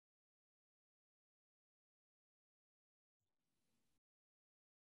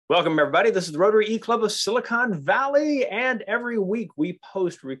Welcome, everybody. This is the Rotary eClub of Silicon Valley, and every week we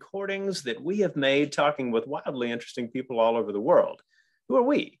post recordings that we have made talking with wildly interesting people all over the world. Who are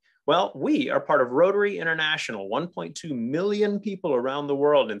we? Well, we are part of Rotary International, 1.2 million people around the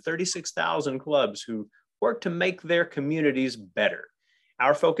world in 36,000 clubs who work to make their communities better.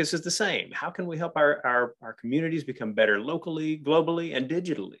 Our focus is the same. How can we help our communities become better locally, globally, and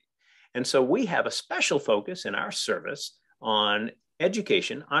digitally? And so we have a special focus in our service on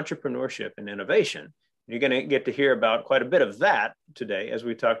education, entrepreneurship, and innovation. You're going to get to hear about quite a bit of that today as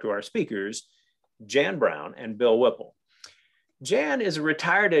we talk to our speakers, Jan Brown and Bill Whipple. Jan is a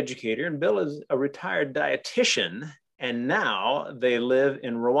retired educator and Bill is a retired dietitian, and now they live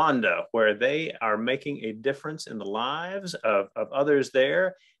in Rwanda, where they are making a difference in the lives of others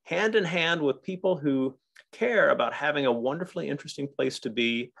there, hand in hand with people who care about having a wonderfully interesting place to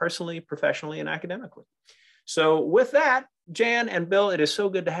be personally, professionally, and academically. So with that, Jan and Bill, it is so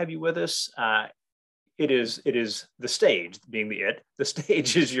good to have you with us. It is the stage, being the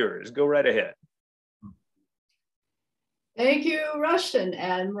stage is yours. Go right ahead. Thank you, Rushton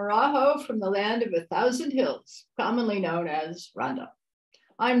and Maraho from the land of 1,000 hills, commonly known as Rwanda.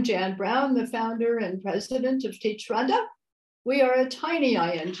 I'm Jan Brown, the founder and president of TEACH Rwanda. We are a tiny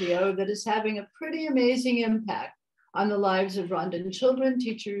INGO that is having a pretty amazing impact on the lives of Rwandan children,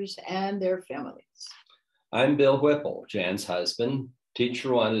 teachers, and their families. I'm Bill Whipple, Jan's husband, TEACH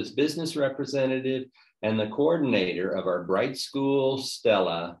Rwanda's business representative, and the coordinator of our Bright School,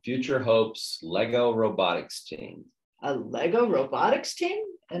 STELA, Future Hopes LEGO Robotics Team. A LEGO robotics team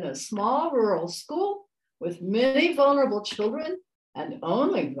in a small rural school with many vulnerable children and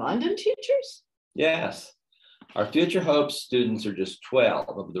only Rwandan teachers? Yes. Our Future Hopes students are just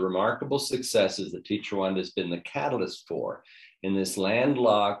 12 of the remarkable successes that TEACH Rwanda has been the catalyst for in this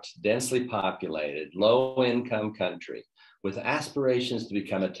landlocked, densely populated, low-income country with aspirations to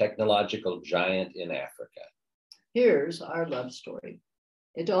become a technological giant in Africa. Here's our love story.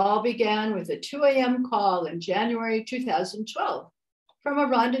 It all began with a 2 a.m. call in January 2012 from a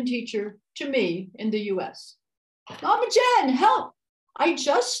Rwandan teacher to me in the US. Mama Jen, help! I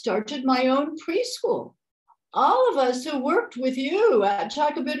just started my own preschool. All of us who worked with you at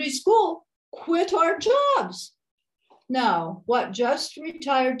Chakaburi School quit our jobs. Now, what just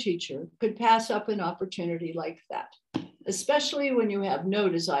retired teacher could pass up an opportunity like that, especially when you have no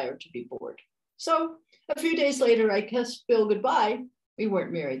desire to be bored? So a few days later, I kissed Bill goodbye. We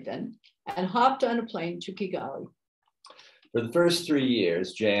weren't married then, and hopped on a plane to Kigali. For the first 3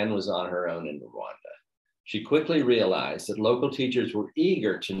 years, Jan was on her own in Rwanda. She quickly realized that local teachers were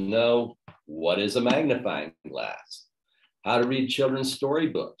eager to know what is a magnifying glass, how to read children's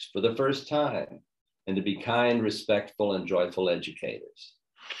storybooks for the first time, and to be kind, respectful, and joyful educators.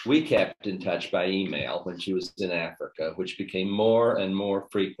 We kept in touch by email when she was in Africa, which became more and more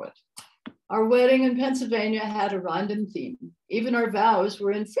frequent. Our wedding in Pennsylvania had a Rwandan theme. Even our vows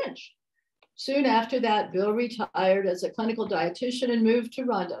were in French. Soon after that, Bill retired as a clinical dietitian and moved to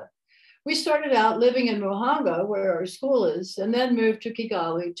Rwanda. We started out living in Muhanga, where our school is, and then moved to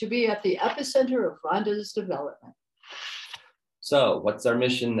Kigali to be at the epicenter of Rwanda's development. So what's our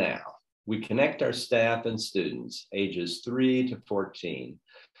mission now? We connect our staff and students, ages 3 to 14,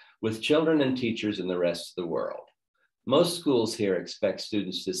 with children and teachers in the rest of the world. Most schools here expect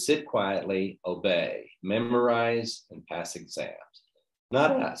students to sit quietly, obey, memorize, and pass exams.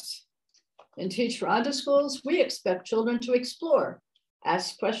 Not us. In TEACH Rwanda schools, we expect children to explore,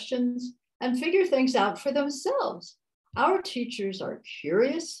 ask questions, and figure things out for themselves. Our teachers are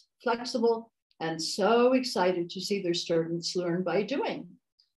curious, flexible, and so excited to see their students learn by doing.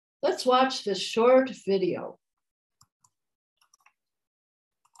 Let's watch this short video.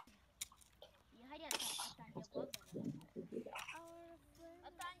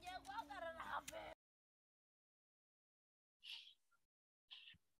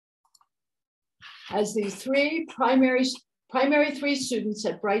 As these three primary three students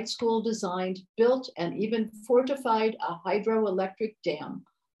at Bright School designed, built, and even fortified a hydroelectric dam,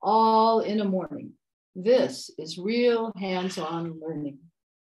 all in a morning. This is real hands-on learning.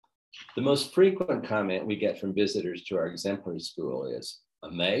 The most frequent comment we get from visitors to our exemplary school is,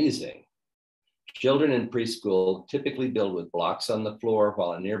 amazing. Children in preschool typically build with blocks on the floor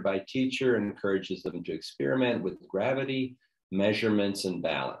while a nearby teacher encourages them to experiment with gravity, measurements, and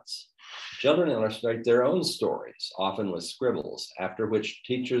balance. Children illustrate their own stories, often with scribbles, after which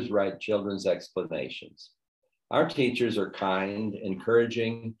teachers write children's explanations. Our teachers are kind,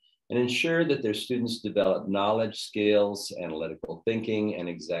 encouraging, and ensure that their students develop knowledge, skills, analytical thinking, and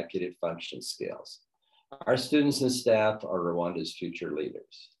executive function skills. Our students and staff are Rwanda's future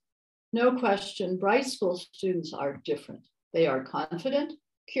leaders. No question, Bright School students are different. They are confident,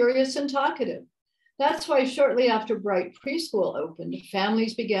 curious and talkative. That's why shortly after Bright Preschool opened,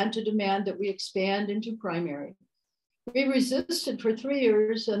 families began to demand that we expand into primary. We resisted for 3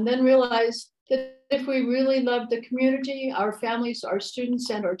 years and then realized that if we really loved the community, our families, our students,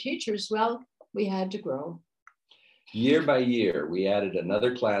 and our teachers, well, we had to grow. Year by year, we added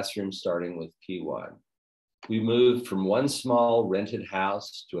another classroom starting with P1. We moved from one small rented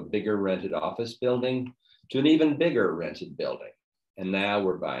house to a bigger rented office building to an even bigger rented building. And now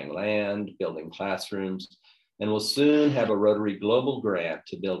we're buying land, building classrooms, and we'll soon have a Rotary Global grant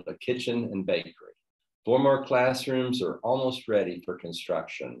to build a kitchen and bakery. 4 more classrooms are almost ready for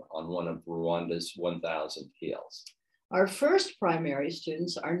construction on one of Rwanda's 1,000 hills. Our first primary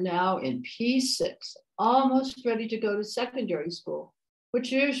students are now in P6, almost ready to go to secondary school,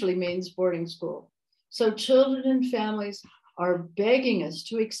 which usually means boarding school. So children and families are begging us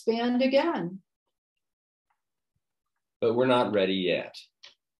to expand again. But we're not ready yet.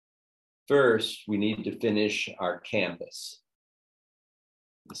 First, we need to finish our campus,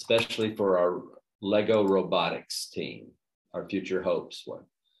 especially for our LEGO Robotics Team, our Future Hopes one.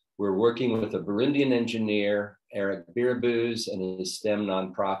 We're working with a Burundian engineer, Eric Birabuz, and his STEM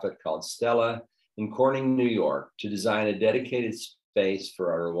nonprofit called STELA in Corning, New York, to design a dedicated space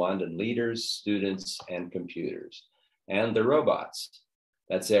for our Rwandan leaders, students, and computers, and the robots.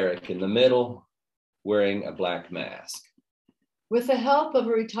 That's Eric in the middle, wearing a black mask. With the help of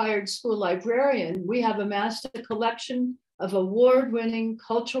a retired school librarian, we have amassed a collection of award-winning,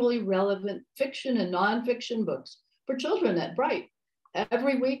 culturally relevant fiction and nonfiction books for children at Bright.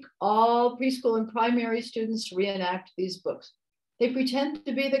 Every week, all preschool and primary students reenact these books. They pretend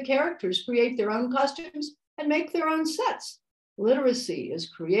to be the characters, create their own costumes, and make their own sets. Literacy is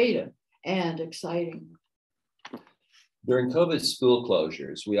creative and exciting. During COVID school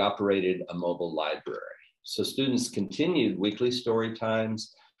closures, we operated a mobile library. So students continued weekly story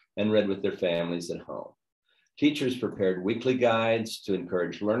times and read with their families at home. Teachers prepared weekly guides to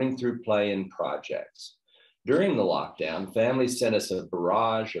encourage learning through play and projects. During the lockdown, families sent us a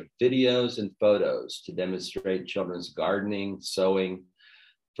barrage of videos and photos to demonstrate children's gardening, sewing,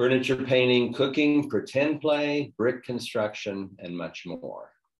 furniture painting, cooking, pretend play, brick construction, and much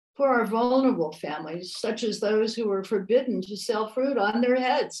more. For our vulnerable families, such as those who were forbidden to sell fruit on their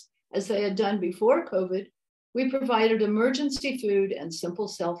heads, as they had done before COVID, we provided emergency food and simple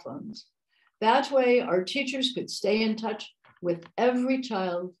cell phones. That way, our teachers could stay in touch with every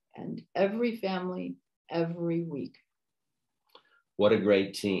child and every family every week. What a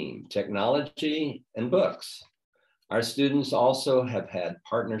great team, technology and books. Our students also have had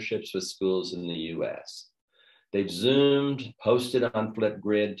partnerships with schools in the US. They've Zoomed, posted on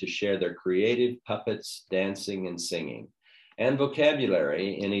Flipgrid to share their creative puppets, dancing and singing, and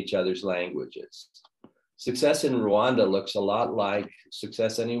vocabulary in each other's languages. Success in Rwanda looks a lot like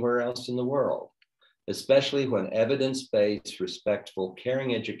success anywhere else in the world, especially when evidence-based, respectful,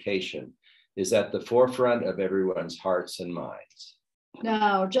 caring education is at the forefront of everyone's hearts and minds.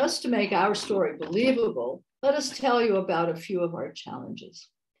 Now, just to make our story believable, let us tell you about a few of our challenges.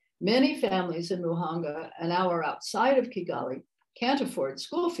 Many families in Ruhanga, an hour outside of Kigali, can't afford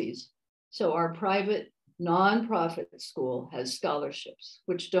school fees, so our private nonprofit school has scholarships,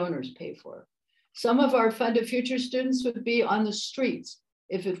 which donors pay for. Some of our funded future students would be on the streets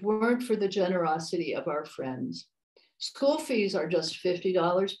if it weren't for the generosity of our friends. School fees are just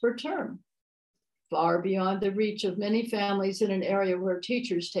 $50 per term, far beyond the reach of many families in an area where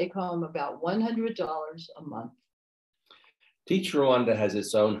teachers take home about $100 a month. TEACH Rwanda has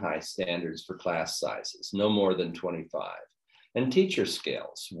its own high standards for class sizes, no more than 25, and teacher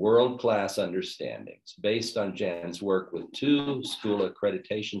skills, world-class understandings, based on Jan's work with 2 school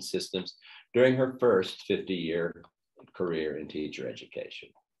accreditation systems during her first 50-year career in teacher education.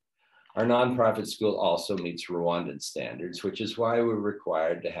 Our nonprofit school also meets Rwandan standards, which is why we're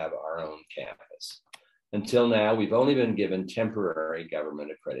required to have our own campus. Until now, we've only been given temporary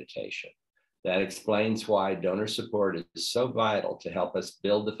government accreditation. That explains why donor support is so vital to help us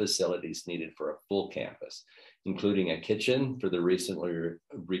build the facilities needed for a full campus, including a kitchen for the recently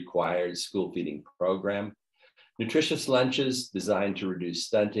required school feeding program, nutritious lunches designed to reduce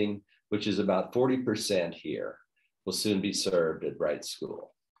stunting, which is about 40% here, will soon be served at Bright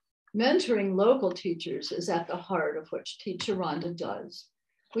School. Mentoring local teachers is at the heart of what TEACH Rwanda does.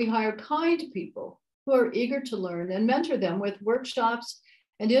 We hire kind people who are eager to learn and mentor them with workshops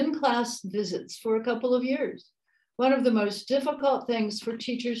and in-class visits for a couple of years. One of the most difficult things for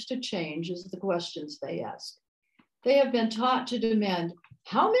teachers to change is the questions they ask. They have been taught to demand,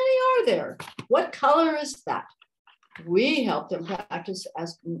 how many are there? What color is that? We help them practice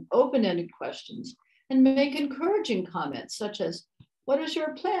asking open-ended questions and make encouraging comments such as, What is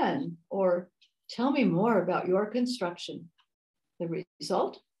your plan? Or tell me more about your construction. The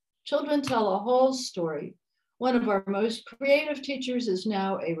result? Children tell a whole story. One of our most creative teachers is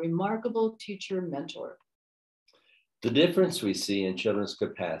now a remarkable teacher mentor. The difference we see in children's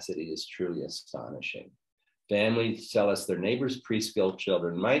capacity is truly astonishing. Families tell us their neighbors' preschool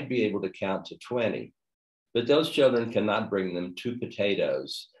children might be able to count to 20, but those children cannot bring them 2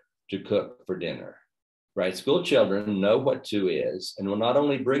 potatoes to cook for dinner. Right? School children know what 2 is and will not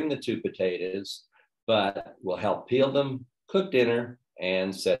only bring the 2 potatoes, but will help peel them, cook dinner,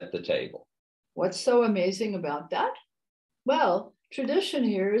 and set the table. What's so amazing about that? Well, tradition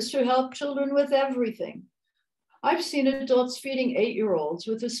here is to help children with everything. I've seen adults feeding 8-year-olds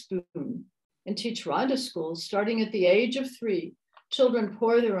with a spoon. In TEACH Rwanda schools, starting at the age of 3, children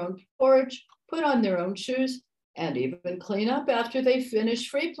pour their own porridge, put on their own shoes, and even clean up after they finish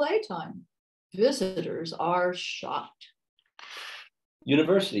free playtime. Visitors are shocked.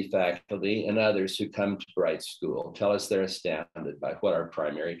 University faculty and others who come to Bright School tell us they're astounded by what our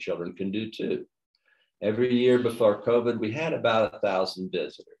primary children can do too. Every year before COVID, we had about 1,000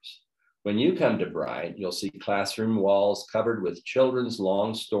 visitors. When you come to Bright, you'll see classroom walls covered with children's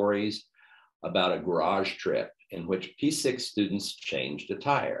long stories about a garage trip in which P6 students changed a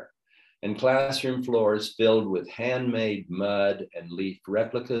tire, and classroom floors filled with handmade mud and leaf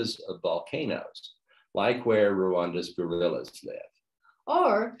replicas of volcanoes, like where Rwanda's gorillas live.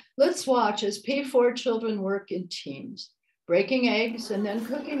 Or let's watch as P4 children work in teams, breaking eggs and then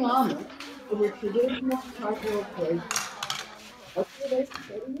cooking omelets over traditional charcoal plates. What were they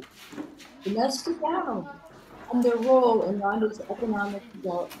studying? Domestic animals and their role in Rwanda's economic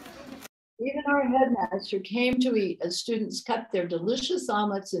development. Even our headmaster came to eat as students cut their delicious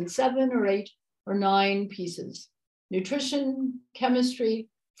omelets in 7 or 8 or 9 pieces. Nutrition, chemistry,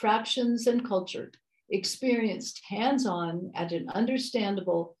 fractions, and culture experienced hands-on at an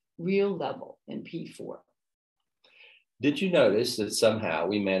understandable, real level in P4. Did you notice that somehow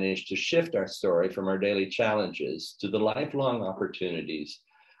we managed to shift our story from our daily challenges to the lifelong opportunities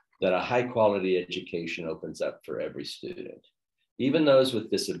that a high-quality education opens up for every student, even those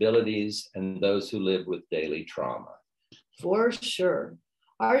with disabilities and those who live with daily trauma? For sure.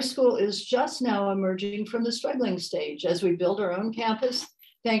 Our school is just now emerging from the struggling stage as we build our own campus,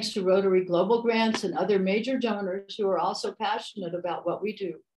 thanks to Rotary global grants and other major donors who are also passionate about what we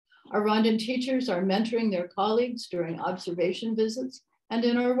do. Our Rwandan teachers are mentoring their colleagues during observation visits and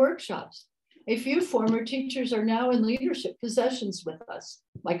in our workshops. A few former teachers are now in leadership positions with us,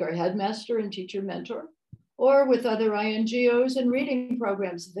 like our headmaster and teacher mentor, or with other INGOs and reading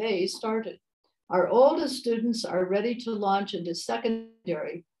programs they started. Our oldest students are ready to launch into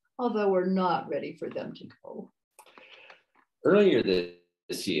secondary, although we're not ready for them to go. Earlier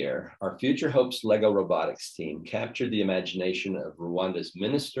this year, our Future Hopes LEGO Robotics team captured the imagination of Rwanda's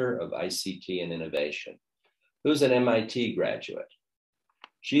Minister of ICT and Innovation, who's an MIT graduate.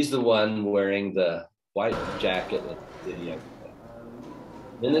 She's the one wearing the white jacket at the video.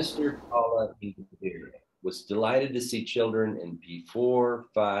 Minister Paula Ingabire was delighted to see children in P4,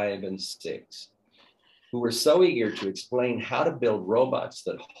 5, and 6 who were so eager to explain how to build robots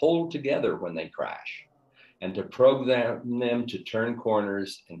that hold together when they crash and to program them to turn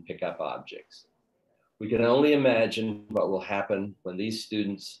corners and pick up objects. We can only imagine what will happen when these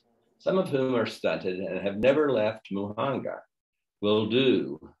students, some of whom are stunted and have never left Muhanga, will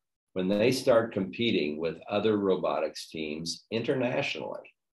do when they start competing with other robotics teams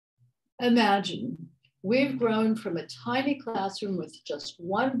internationally. Imagine, we've grown from a tiny classroom with just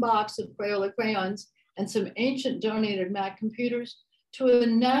 1 box of Crayola crayons and some ancient donated Mac computers to a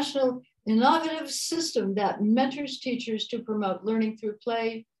national innovative system that mentors teachers to promote learning through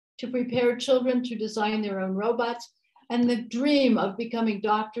play, to prepare children to design their own robots, and the dream of becoming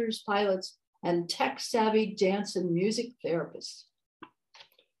doctors, pilots, and tech-savvy dance and music therapists.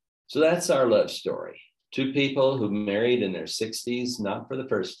 So that's our love story. 2 people who married in their 60s, not for the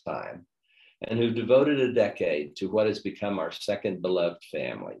first time, and who've devoted a decade to what has become our second beloved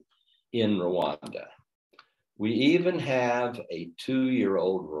family in Rwanda. We even have a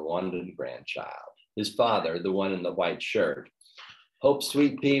 2-year-old Rwandan grandchild. His father, the one in the white shirt, hopes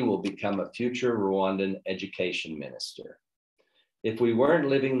Sweet Pea will become a future Rwandan education minister. If we weren't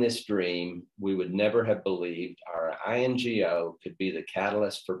living this dream, we would never have believed our INGO could be the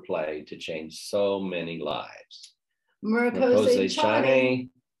catalyst for play to change so many lives. Murakoze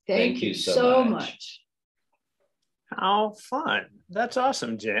Chane, thank you so much. How fun. That's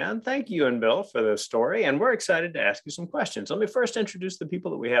awesome, Jan. Thank you and Bill for the story. And we're excited to ask you some questions. Let me first introduce the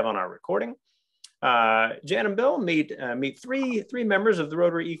people that we have on our recording. Jan and Bill meet three members of the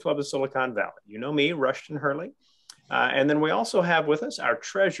Rotary eClub of Silicon Valley. You know me, Rushton Hurley. And then we also have with us our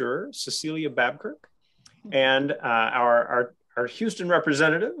treasurer, Cecilia Babkirk, and our Houston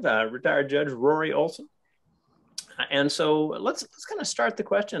representative, retired Judge Rory Olson. And so let's kind of start the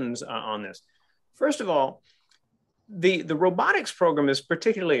questions on this. First of all, the robotics program is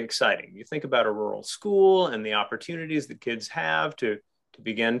particularly exciting. You think about a rural school and the opportunities that kids have to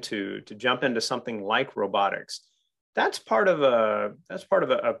begin to jump into something like robotics. That's part of a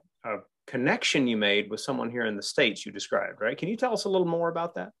connection you made with someone here in the States you described, right? Can you tell us a little more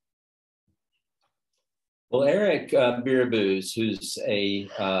about that? Well, Eric Birabuz, who's a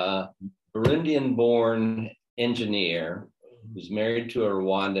Burundian-born engineer who's married to a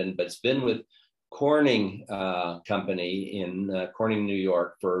Rwandan, but's been with Corning company in Corning, New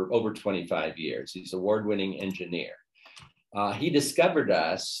York for over 25 years. He's an award-winning engineer. He discovered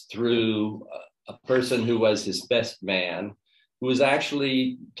us through a person who was his best man, who was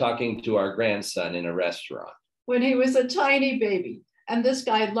actually talking to our grandson in a restaurant. When he was a tiny baby. And this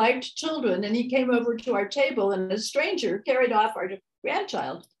guy liked children, and he came over to our table, and a stranger carried off our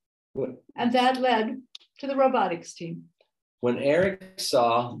grandchild. And that led to the robotics team. When Eric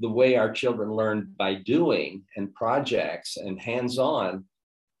saw the way our children learned by doing and projects and hands-on,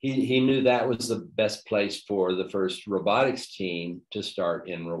 he knew that was the best place for the first robotics team to start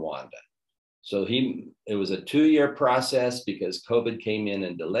in Rwanda. So it was a 2-year process because COVID came in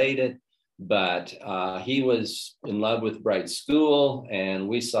and delayed it. But he was in love with Bright School, and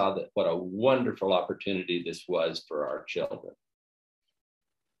we saw that what a wonderful opportunity this was for our children.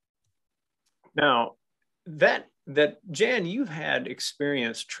 Now, that Jan, you've had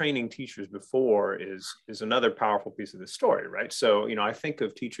experience training teachers before is another powerful piece of the story, right? So, you know, I think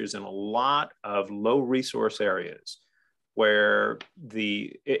of teachers in a lot of low resource areas where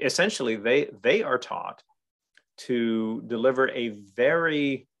essentially they are taught to deliver a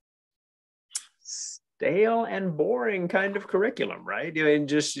very stale and boring kind of curriculum, right? I mean,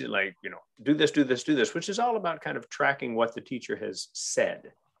 just like, you know, do this, do this, do this, which is all about kind of tracking what the teacher has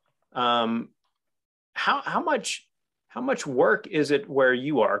said. How much work is it where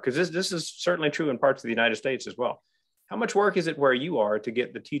you are? Because this is certainly true in parts of the United States as well. How much work is it where you are to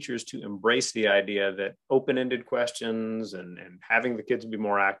get the teachers to embrace the idea that open-ended questions and having the kids be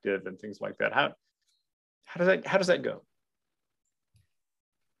more active and things like that? How does that go?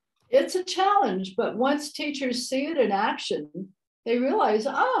 It's a challenge, but once teachers see it in action, they realize,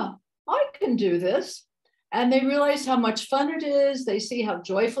 I can do this. And they realize how much fun it is. They see how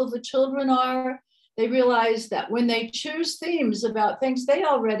joyful the children are. They realize that when they choose themes about things they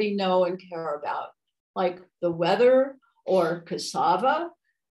already know and care about, like the weather or cassava,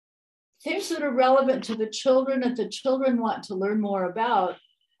 things that are relevant to the children that the children want to learn more about,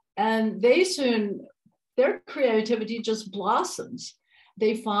 and their creativity just blossoms.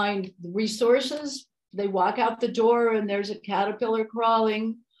 They find resources, they walk out the door and there's a caterpillar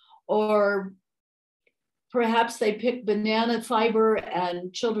crawling, or perhaps they pick banana fiber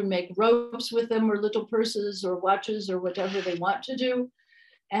and children make ropes with them, or little purses or watches or whatever they want to do.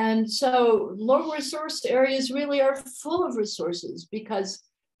 And so low resource areas really are full of resources because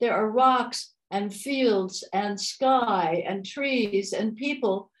there are rocks and fields and sky and trees and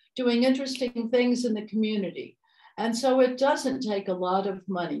people doing interesting things in the community. And so it doesn't take a lot of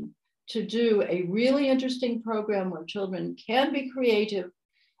money to do a really interesting program where children can be creative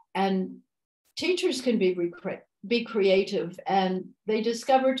and teachers can be creative, and they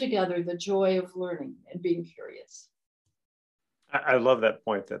discover together the joy of learning and being curious. I love that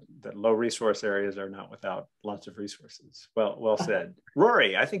point that low resource areas are not without lots of resources. Well said.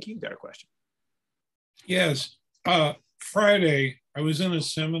 Rory, I think you've got a question. Yes. Friday, I was in a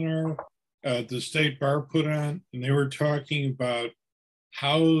seminar the State Bar put on, and they were talking about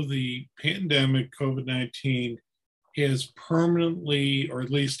how the pandemic, COVID-19, has permanently, or at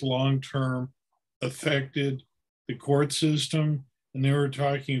least long-term, affected the court system. And they were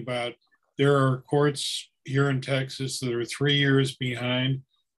talking about there are courts here in Texas that are 3 years behind.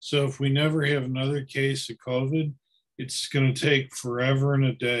 So if we never have another case of COVID, it's going to take forever and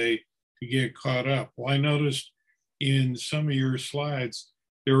a day to get caught up. Well, I noticed in some of your slides,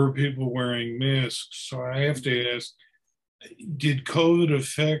 there were people wearing masks. So I have to ask, did COVID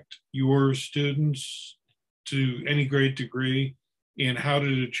affect your students to any great degree? And how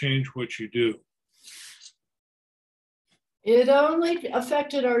did it change what you do? It only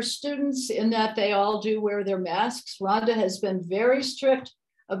affected our students in that they all do wear their masks. Rwanda has been very strict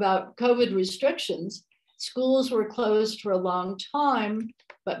about COVID restrictions. Schools were closed for a long time,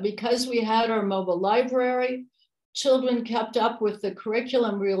 but because we had our mobile library, children kept up with the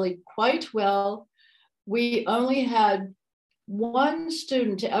curriculum really quite well. We only had one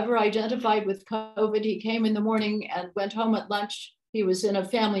student ever identified with COVID. He came in the morning and went home at lunch. He was in a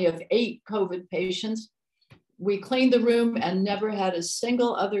family of 8 COVID patients. We cleaned the room and never had a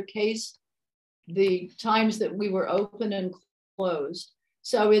single other case the times that we were open and closed.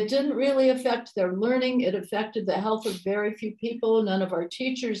 So it didn't really affect their learning. It affected the health of very few people. None of our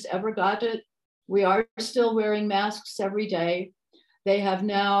teachers ever got it. We are still wearing masks every day. They have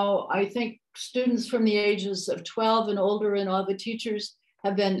now, I think, students from the ages of 12 and older, and all the teachers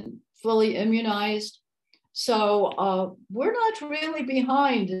have been fully immunized. So we're not really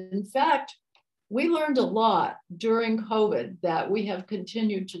behind. In fact, we learned a lot during COVID that we have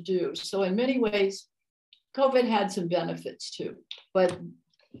continued to do. So in many ways, COVID had some benefits too, but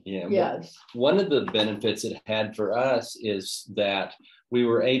yeah, yes. One of the benefits it had for us is that we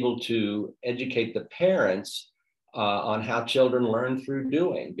were able to educate the parents on how children learn through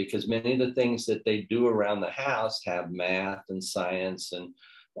doing, because many of the things that they do around the house have math and science and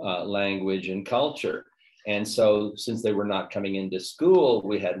language and culture. And so since they were not coming into school,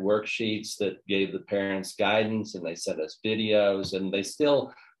 we had worksheets that gave the parents guidance, and they sent us videos, and they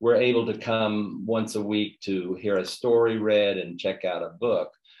still were able to come once a week to hear a story read and check out a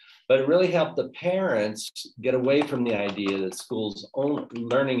book. But it really helped the parents get away from the idea that school's own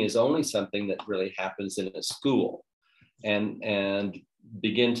learning is only something that really happens in a school, and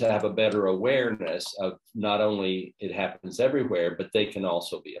begin to have a better awareness of not only it happens everywhere, but they can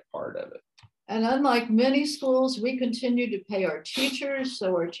also be a part of it. And unlike many schools, we continue to pay our teachers.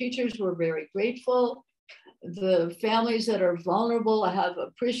 So our teachers were very grateful. The families that are vulnerable have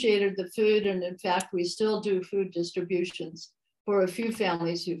appreciated the food. And in fact, we still do food distributions for a few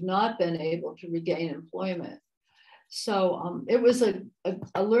families who've not been able to regain employment. So it was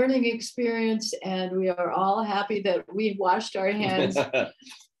a learning experience, and we are all happy that we washed our hands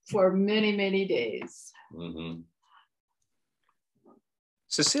for many, many days. Mm-hmm.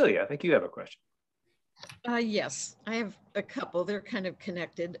 Cecilia, I think you have a question. Yes, I have a couple. They're kind of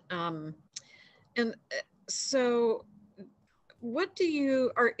connected. So what do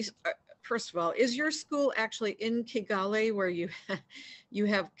you, first of all, is your school actually in Kigali, where you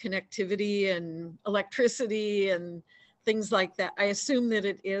have connectivity and electricity and things like that? I assume that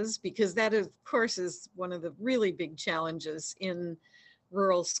it is, because that, of course, is one of the really big challenges in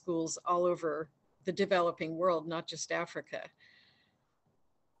rural schools all over the developing world, not just Africa.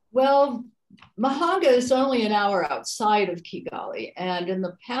 Well, Mahanga is only an hour outside of Kigali. And in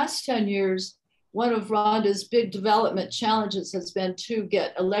the past 10 years, one of Rwanda's big development challenges has been to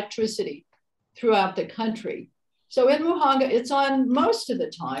get electricity throughout the country. So in Mahanga, it's on most of the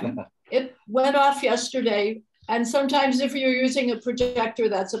time. It went off yesterday. And sometimes if you're using a projector,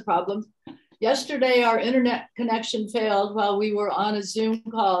 that's a problem. Yesterday, our internet connection failed while we were on a Zoom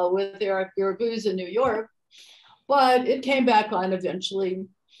call with Eric Yurguz in New York, but it came back on eventually.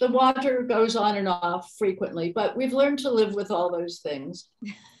 The water goes on and off frequently, but we've learned to live with all those things.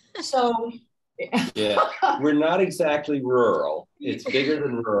 So yeah, we're not exactly rural. It's bigger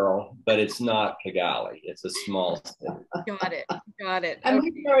than rural, but it's not Kigali. It's a small city. Got it. And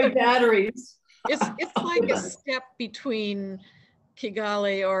we carry batteries. It's like a step between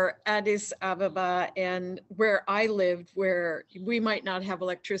Kigali or Addis Ababa and where I lived, where we might not have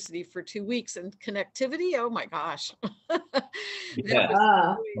electricity for 2 weeks, and connectivity, oh my gosh. Yeah.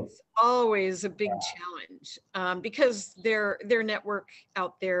 That was always a big challenge, because their network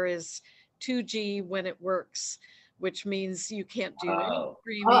out there is 2G when it works, which means you can't do any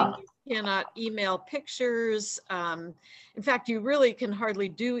streaming, you cannot email pictures. In fact, you really can hardly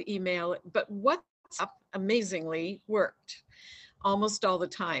do email, but WhatsApp amazingly worked almost all the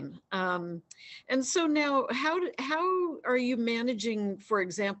time. And so now how are you managing, for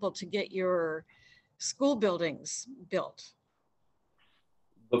example, to get your school buildings built?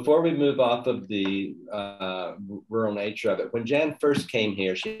 Before we move off of the rural nature of it, when Jan first came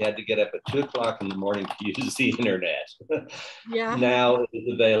here, she had to get up at 2 o'clock in the morning to use the internet. Yeah. Now it's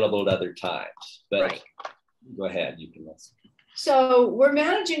available at other times, but right. Go ahead, you can listen. So we're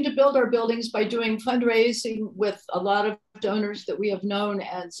managing to build our buildings by doing fundraising with a lot of donors that we have known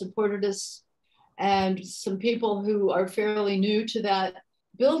and supported us, and some people who are fairly new to that.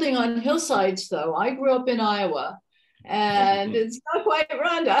 Building on hillsides, though, I grew up in Iowa, and it's not quite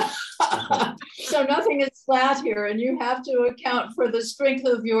Rwanda. So nothing is flat here, and you have to account for the strength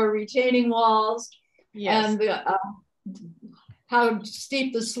of your retaining walls. Yes. And how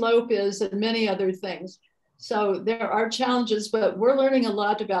steep the slope is, and many other things. So there are challenges, but we're learning a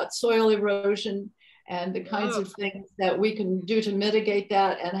lot about soil erosion and the kinds of things that we can do to mitigate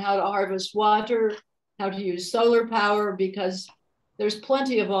that, and how to harvest water, how to use solar power, because there's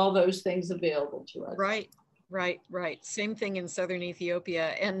plenty of all those things available to us. Right. Right, right. Same thing in southern Ethiopia.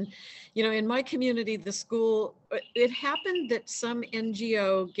 And, you know, in my community, the school, it happened that some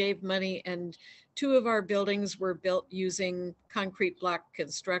NGO gave money and 2 of our buildings were built using concrete block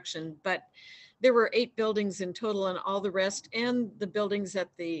construction, but there were 8 buildings in total, and all the rest and the buildings at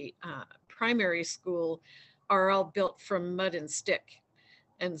the primary school are all built from mud and stick.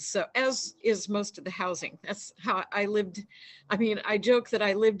 And so, as is most of the housing. That's how I lived. I mean, I joke that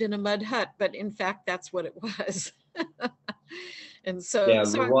I lived in a mud hut, but in fact, that's what it was. And so, yeah,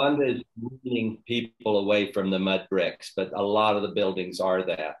 Rwanda is moving people away from the mud bricks, but a lot of the buildings are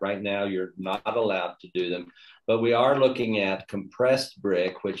that. Right now, you're not allowed to do them, but we are looking at compressed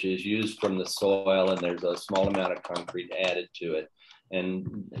brick, which is used from the soil, and there's a small amount of concrete added to it,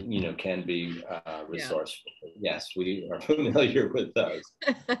 and you know, can be resourceful. Yeah. Yes, we are familiar with those.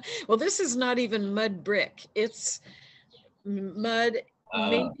 Well, this is not even mud brick. It's mud.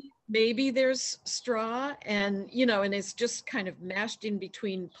 Maybe there's straw, and you know, and it's just kind of mashed in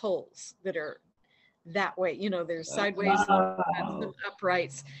between poles that are that way. You know, there's sideways and some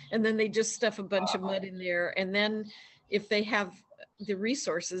uprights, and then they just stuff a bunch of mud in there, and then if they have the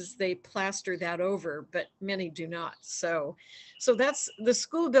resources, they plaster that over, but many do not. So that's, the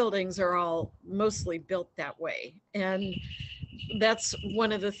school buildings are all mostly built that way. And that's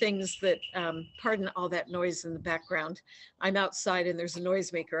one of the things that, pardon all that noise in the background. I'm outside and there's a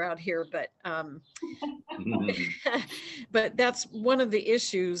noisemaker out here, but but that's one of the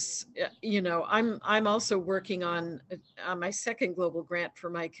issues. You know, I'm also working on my second global grant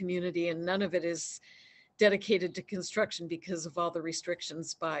for my community, and none of it is dedicated to construction because of all the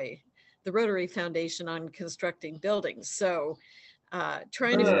restrictions by the Rotary Foundation on constructing buildings. So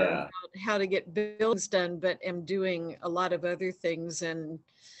trying to figure out how to get buildings done, but am doing a lot of other things. And,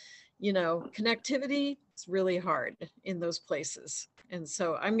 you know, connectivity is really hard in those places. And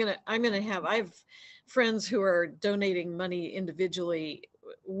so I have friends who are donating money individually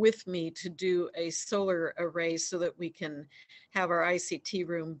with me to do a solar array so that we can have our ICT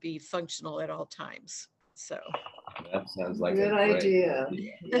room be functional at all times. So that sounds like good a great idea.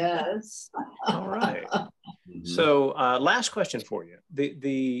 Yes. All right. So last question for you.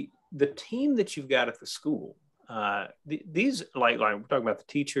 The team that you've got at the school, these like we're talking about the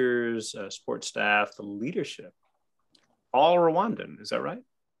teachers, support staff, the leadership, all Rwandan, is that right?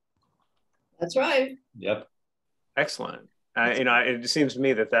 That's right. Yep. Excellent. You know, it seems to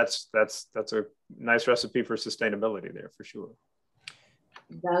me that that's a nice recipe for sustainability there for sure.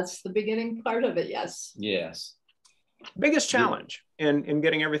 That's the beginning part of it. Yes. Yes. Biggest challenge in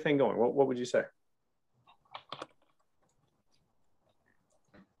getting everything going. What would you say?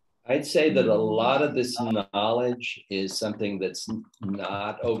 I'd say that a lot of this knowledge is something that's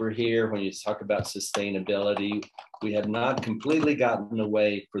not over here. When you talk about sustainability, we have not completely gotten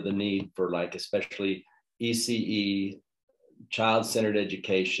away for the need for, like, especially ECE, child-centered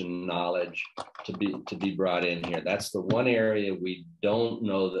education knowledge to be brought in here. That's the one area we don't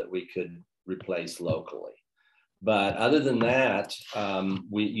know that we could replace locally. But other than that,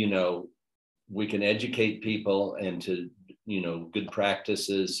 we can educate people into, you know, good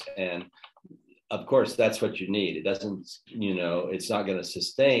practices. And of course, that's what you need. It doesn't, you know, it's not going to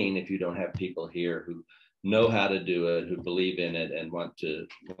sustain if you don't have people here who know how to do it, who believe in it, and want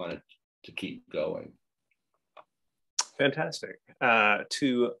it to keep going. Fantastic.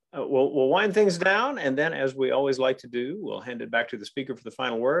 We'll wind things down, and then, as we always like to do, we'll hand it back to the speaker for the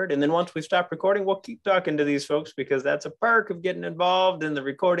final word. And then once we stop recording, we'll keep talking to these folks, because that's a perk of getting involved in the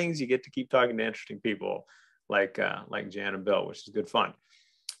recordings. You get to keep talking to interesting people like Jan and Bill, which is good fun.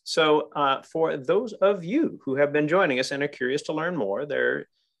 So for those of you who have been joining us and are curious to learn more, there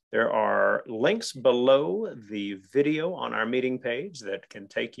are links below the video on our meeting page that can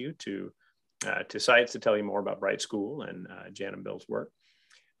take you to sites to tell you more about Bright School and Jan and Bill's work.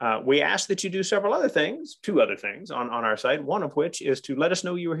 We ask that you do two other things on our site, one of which is to let us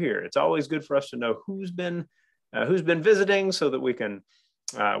know you were here. It's always good for us to know who's been visiting, so that we can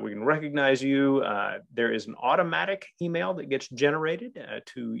recognize you. There is an automatic email that gets generated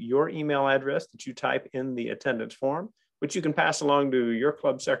to your email address that you type in the attendance form, which you can pass along to your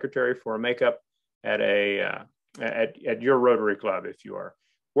club secretary for a makeup at your Rotary Club if you are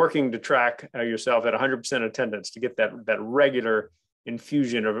working to track yourself at 100% attendance to get that regular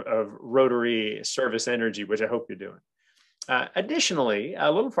infusion of Rotary service energy, which I hope you're doing. Additionally, a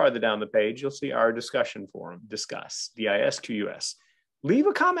little farther down the page, you'll see our discussion forum, Discuss, DISQUS. Leave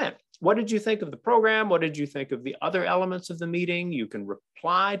a comment. What did you think of the program? What did you think of the other elements of the meeting? You can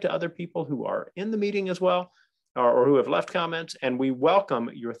reply to other people who are in the meeting as well, or who have left comments, and we welcome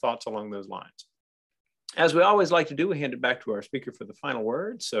your thoughts along those lines. As we always like to do, we hand it back to our speaker for the final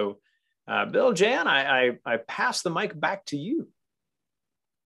word. So Bill, Jan, I pass the mic back to you.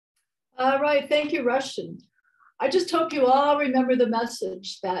 All right, thank you, Rushton. I just hope you all remember the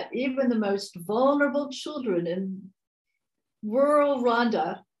message that even the most vulnerable children in rural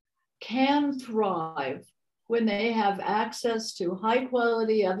Rwanda can thrive when they have access to high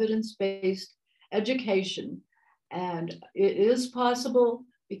quality, evidence-based education. And it is possible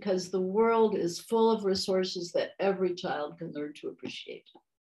because the world is full of resources that every child can learn to appreciate.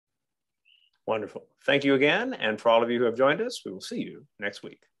 Wonderful. Thank you again. And for all of you who have joined us, we will see you next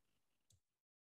week.